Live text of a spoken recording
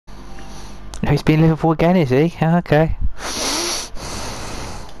He's been Liverpool again, is he? Okay.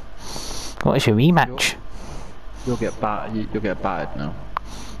 What is your rematch? You'll get battered. You'll get battered now.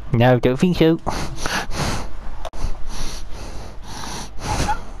 No, don't think so.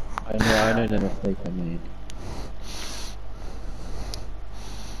 I know the mistake I made.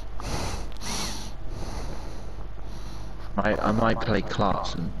 I might play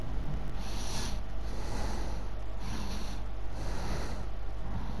Clarkson.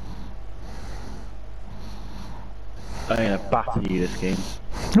 I'm gonna batter you this game.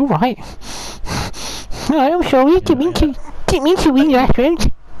 Alright. Alright, I'm sorry. Didn't mean to win last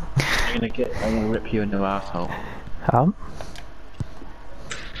round. I'm gonna rip you in the asshole. Come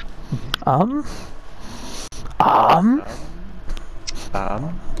on. Alright,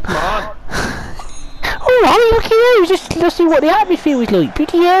 look at you. Let's see what the atmosphere was like.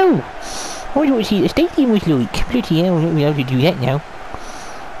 Bloody hell. I want to see what the stadium was like. Bloody hell, I don't know how to do that now.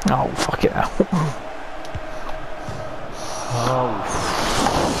 Oh, fuck it now. Oh.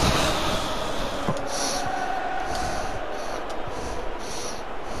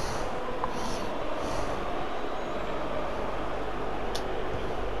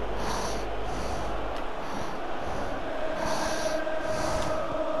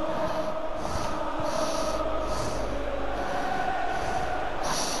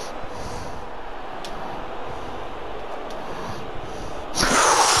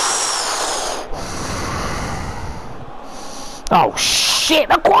 Oh shit,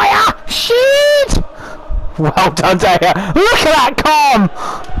 Maguire! Shit! Well done, Daya. Look at that calm!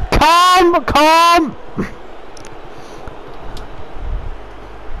 Calm!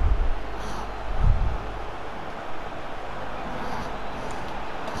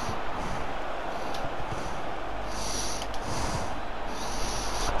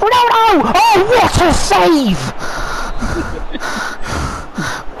 Ronaldo! Oh, what a save!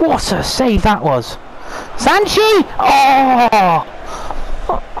 What a save that was! Sanchi! Oh!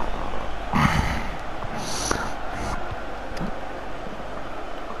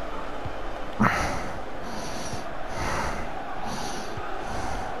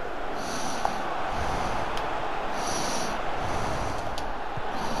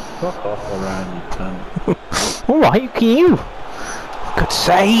 Fuck off around, you cunt. Alright, can you? Good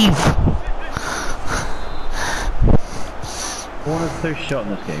save! One of those shot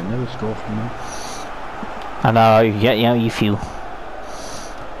in this game, never score from them. I know, yeah, you feel.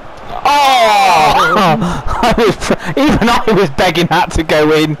 Oh! Even I was begging that to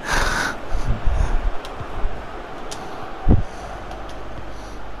go in.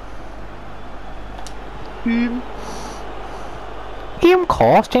 Of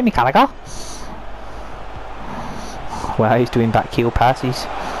course, Jamie Carragher. Well, he's doing back heel passes.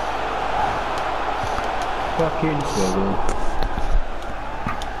 Fucking struggle.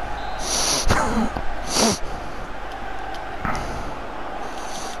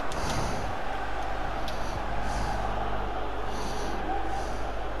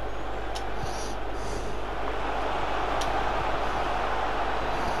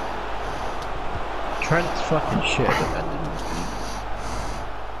 Trent's fucking shit at defending this game.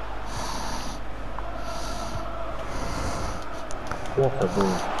 What a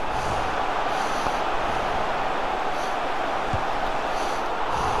ball.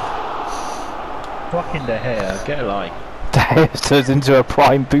 Fucking De Gea, get a life. De Gea turns into a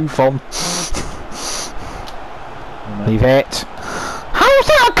prime Buffon. Leave it. How's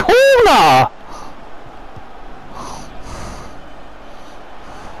that a corner?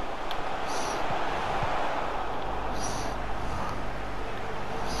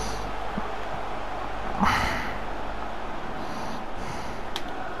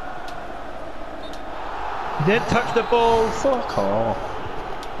 He didn't touch the ball, fuck off.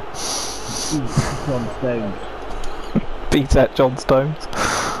 John Stones. Beat that John Stones.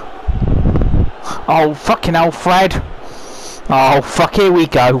 Oh, fucking hell, Fred. Oh, fuck, here we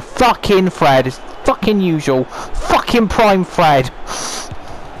go. Fucking Fred. It's fucking usual. Fucking prime Fred.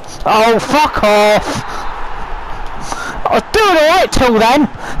 Oh, fuck off. I was doing alright till then.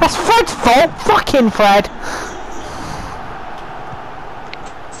 That's Fred's fault. Fucking Fred.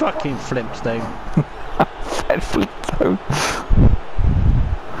 Fucking Flintstone. Fred Flintstone.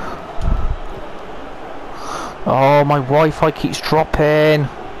 Oh, my Wi-Fi keeps dropping.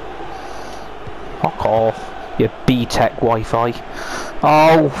 Fuck off, you B-Tech Wi-Fi.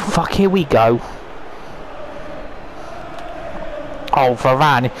 Oh, fuck, here we go. Oh,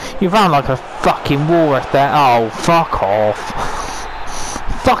 Varane, you ran like a fucking walrus there. Oh, fuck off.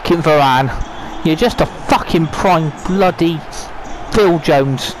 Fucking Varane. You're just a fucking prime bloody Phil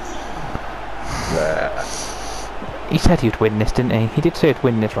Jones. He said he'd win this, didn't he? He did say he'd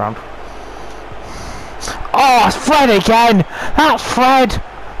win this round. Oh, it's Fred again! That's Fred!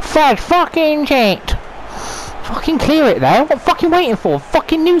 Fred, fucking shit! Fucking clear it there. What fucking waiting for?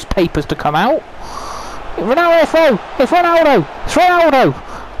 Fucking newspapers to come out. Ronaldo throw! It's Ronaldo! It's Ronaldo!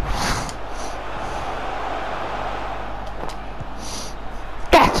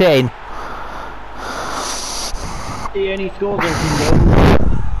 Get in! He only scored those goals.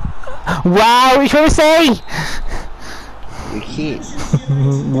 Wow, what should I say? You shit.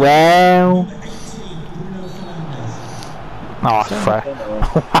 Well... Oh, Fred.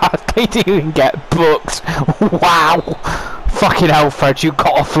 They didn't even get booked. Wow! Fucking hell, Fred, you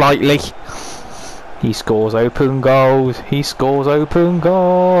got off lightly. He scores open goals. He scores open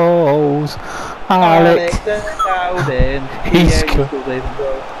goals. Alex. He scores open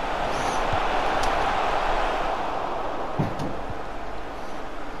goals.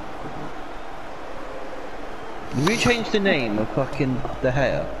 Have you changed the name of fucking De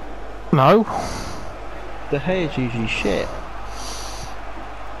Gea? No. De Gea's usually shit.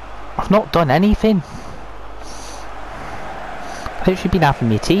 I've not done anything. I've literally been having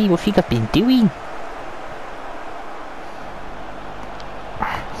my tea. What have you been doing?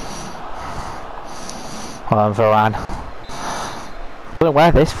 Hold on, Varane. I don't know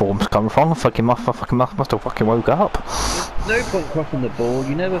where this form's come from. I fucking must have fucking woke up. There's no point crossing the ball.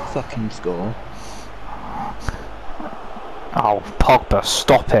 You never fucking score. Oh, Pogba,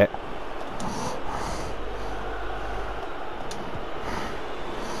 stop it.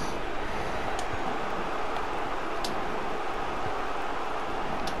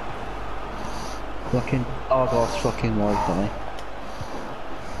 Fucking Argos fucking Wi-Fi.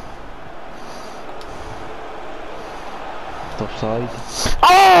 Offside.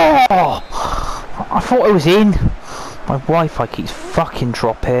 Oh! I thought it was in. My Wi-Fi keeps fucking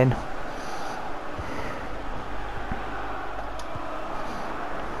dropping.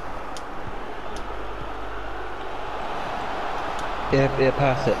 Yeah,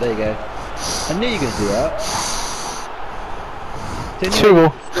 pass it, there you go. I knew you were going to do that. Two.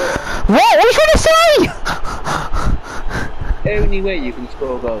 What? What are you trying to say? Only way you can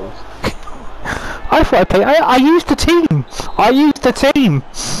score goals. I thought I played. I used the team. I used the team.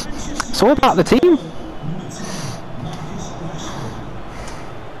 It's all about the team.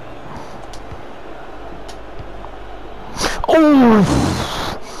 Oh!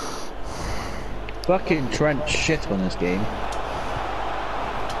 Fucking Trent shit on this game.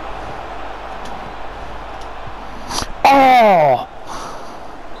 Oh!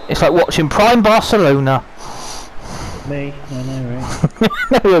 It's like watching Prime Barcelona. Me, I know,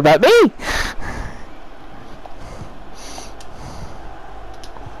 right? What about me?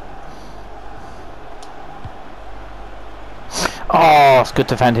 Oh, it's good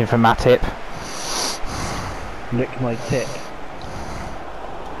defending from Matip. Lick my tip.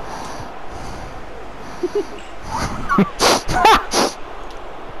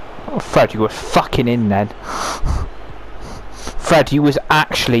 Oh, Fred, you were fucking in then. Fred, you was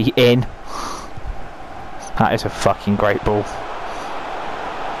actually in. That is a fucking great ball.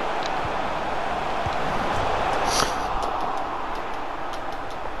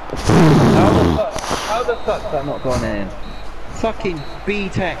 How the fuck's that not gone in? Fucking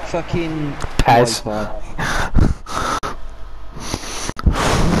B-Tech, fucking Pez.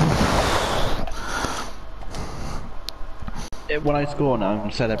 When I score now, I'm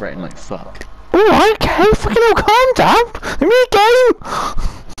celebrating like fuck. Oh, okay, fucking all calm down. Give me a game.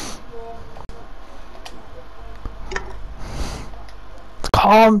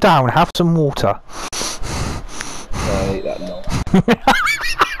 Calm down, have some water. That not.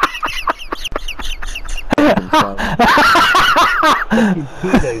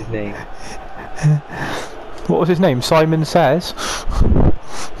 Fucking name. What was his name? Simon Says.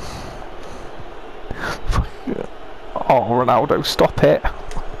 Oh, Ronaldo, stop it.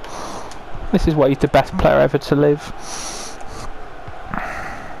 This is why he's the best player ever to live.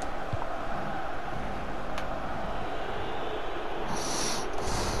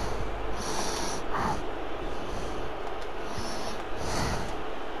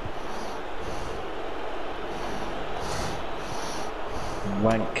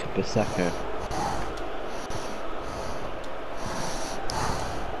 Wank Berserker.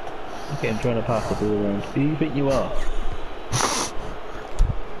 Okay, I'm trying to pass the ball around. Who do you think you are?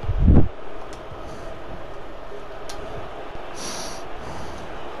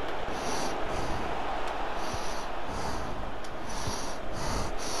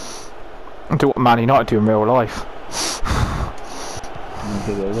 Do what Man United do in real life.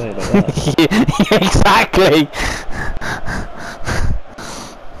 Give it away like that. Yeah, exactly.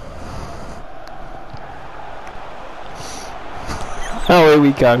 Oh, here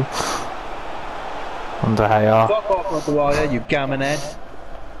we go. On De Gea. Fuck off, Maguire, you gammon head.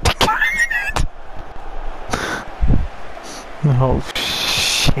 Oh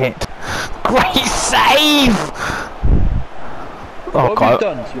shit! Great save! Oh What have you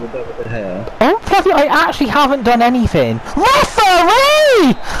done to your De Gea? Oh bloody! I actually haven't done anything.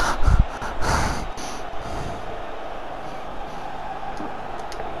 Referee!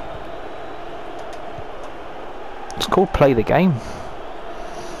 It's called play the game.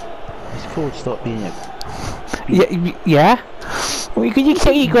 It's called stop being a... Yeah. Well, you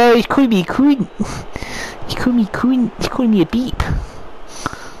say you guys call me coon. You call me coon. You call me a beep.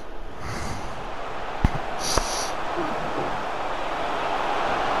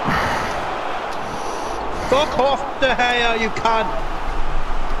 Fuck off, De Gea, you cunt!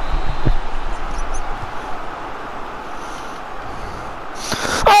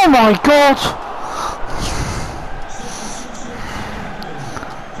 Oh my god!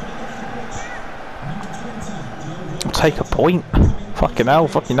 I'll take a point. Fucking hell,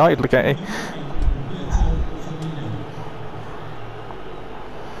 fucking United, look at it.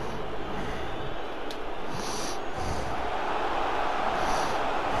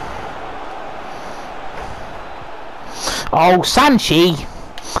 Oh, Sanchi!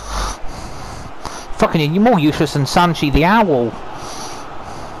 Fucking, you're more useless than Sanchi the owl.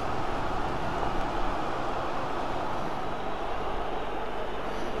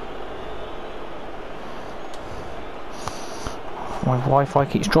 My Wi-Fi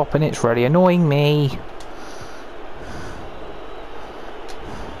keeps dropping, it's really annoying me.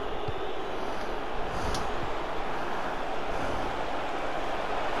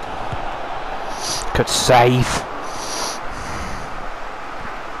 Good save.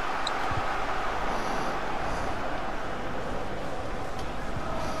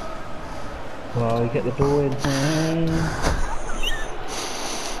 Well, you get the ball in.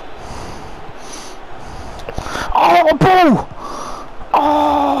 Oh, ball!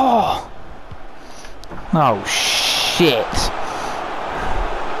 Oh! Oh, shit.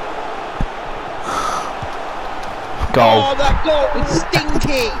 Goal. Oh, that goal was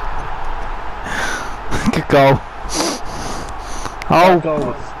stinky! Good goal. That Oh, goal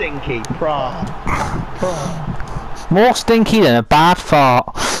was stinky. Prah. more stinky than a bad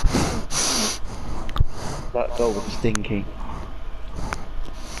fart. That goal was stinky.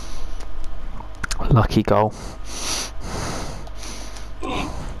 Lucky goal.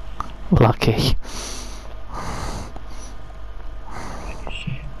 Lucky.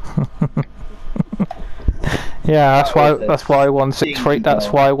 Yeah, that's why I won 6-3. That's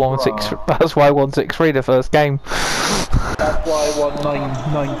why I won 6-3 the first game. That's why I won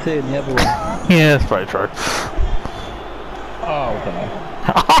 9-2 in the other one. Yeah, that's very true. Oh, no.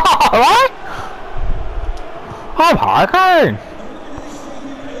 Alright! I'm high.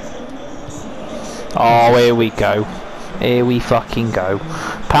 Oh, here we go. Here we fucking go.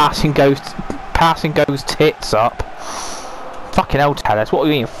 Passing goes tits up. Fucking hell, Tellus. What are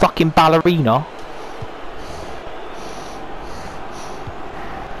you mean, fucking ballerina?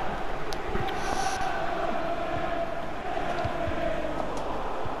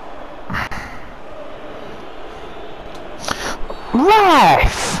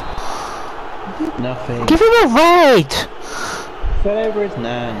 Ref! Nothing. Give him a red! Fell over his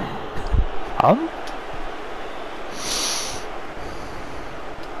nan.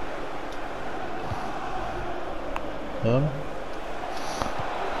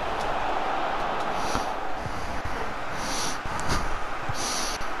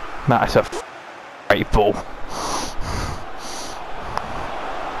 That's a great ball.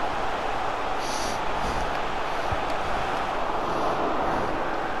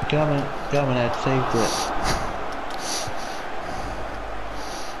 Gammon had saved it.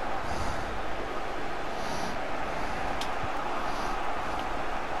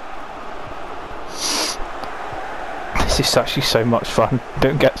 This is actually so much fun.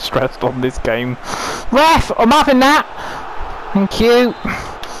 Don't get stressed on this game. Ref! I'm having that! Thank you.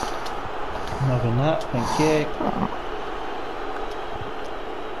 I'm having that, thank you.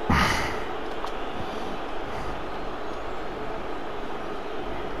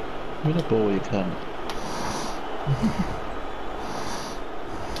 Where's the ball, you cunt?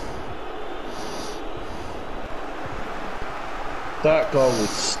 That goal was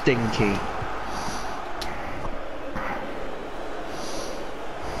stinky.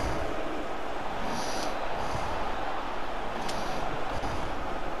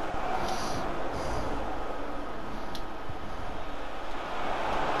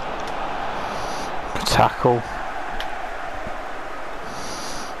 Good tackle.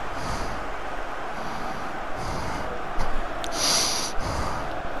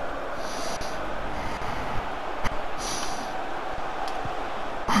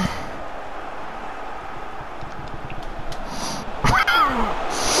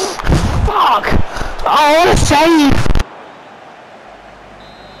 save!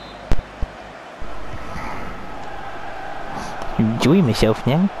 Enjoy myself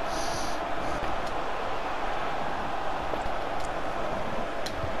now.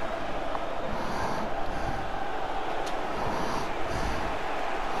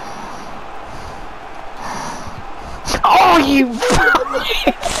 Oh, you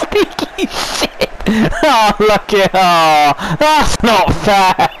fucking sneaky shit! Oh, look at oh, that's not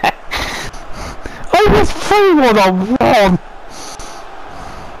fair! I was 3-1 on 1!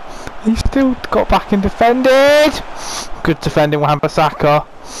 He still got back and defended! Good defending, Wan-Bissaka.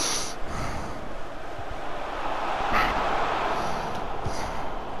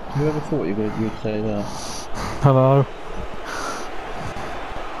 Whoever thought you'd say that? Hello.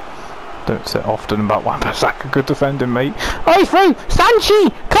 Don't say often about Wan-Bissaka good defending, mate. Oh, through!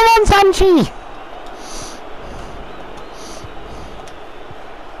 Sanchi! Come on, Sanchi!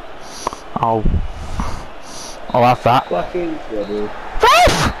 Oh. I'll have that. Fucking trouble.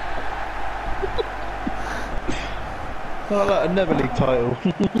 Ref! Oh, like a Never League title.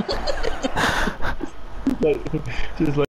 Just like